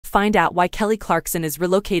find out why Kelly Clarkson is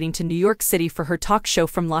relocating to New York City for her talk show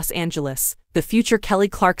from Los Angeles. The future Kelly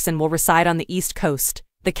Clarkson will reside on the East Coast.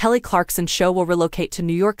 The Kelly Clarkson Show will relocate to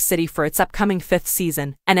New York City for its upcoming 5th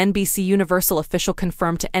season, an NBC Universal official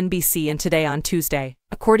confirmed to NBC and Today on Tuesday.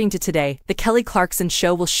 According to Today, the Kelly Clarkson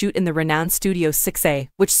Show will shoot in the renowned Studio 6A,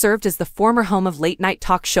 which served as the former home of late-night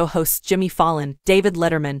talk show hosts Jimmy Fallon, David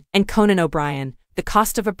Letterman, and Conan O'Brien. The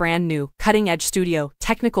cost of a brand new, cutting-edge studio,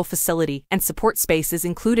 technical facility, and support space is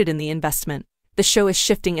included in the investment. The show is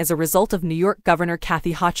shifting as a result of New York Governor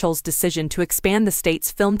Kathy Hochul's decision to expand the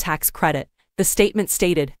state's film tax credit. The statement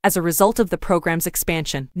stated, as a result of the program's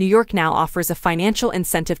expansion, New York now offers a financial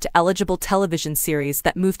incentive to eligible television series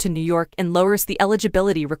that move to New York and lowers the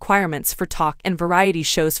eligibility requirements for talk and variety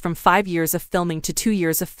shows from 5 years of filming to 2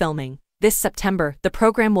 years of filming. This September, the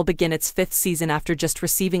program will begin its 5th season after just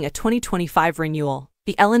receiving a 2025 renewal.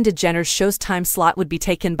 The Ellen DeGeneres Show's time slot would be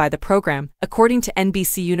taken by the program, according to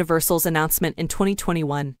NBC Universal's announcement in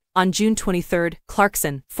 2021. On June 23,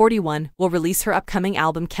 Clarkson, 41, will release her upcoming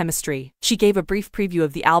album Chemistry. She gave a brief preview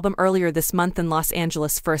of the album earlier this month in Los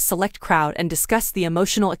Angeles for a select crowd and discussed the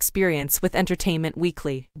emotional experience with Entertainment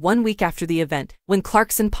Weekly. 1 week after the event, when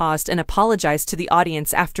Clarkson paused and apologized to the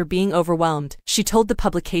audience after being overwhelmed, she told the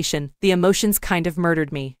publication, "The emotions kind of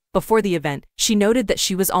murdered me." Before the event, she noted that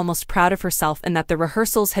she was almost proud of herself and that the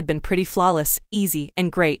rehearsals had been pretty flawless, easy,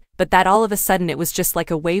 and great, but that all of a sudden it was just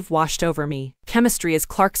like a wave washed over me. Chemistry is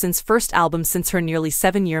Clarkson's first album since her nearly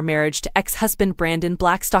 7-year marriage to ex-husband Brandon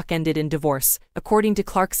Blackstock ended in divorce. According to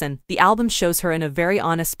Clarkson, the album shows her in a very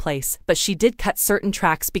honest place, but she did cut certain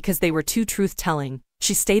tracks because they were too truth-telling.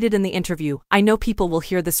 She stated in the interview, "I know people will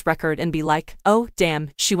hear this record and be like, oh, damn,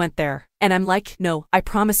 she went there. And I'm like, no, I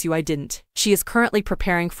promise you I didn't." She is currently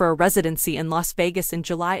preparing for a residency in Las Vegas in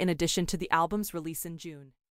July in addition to the album's release in June.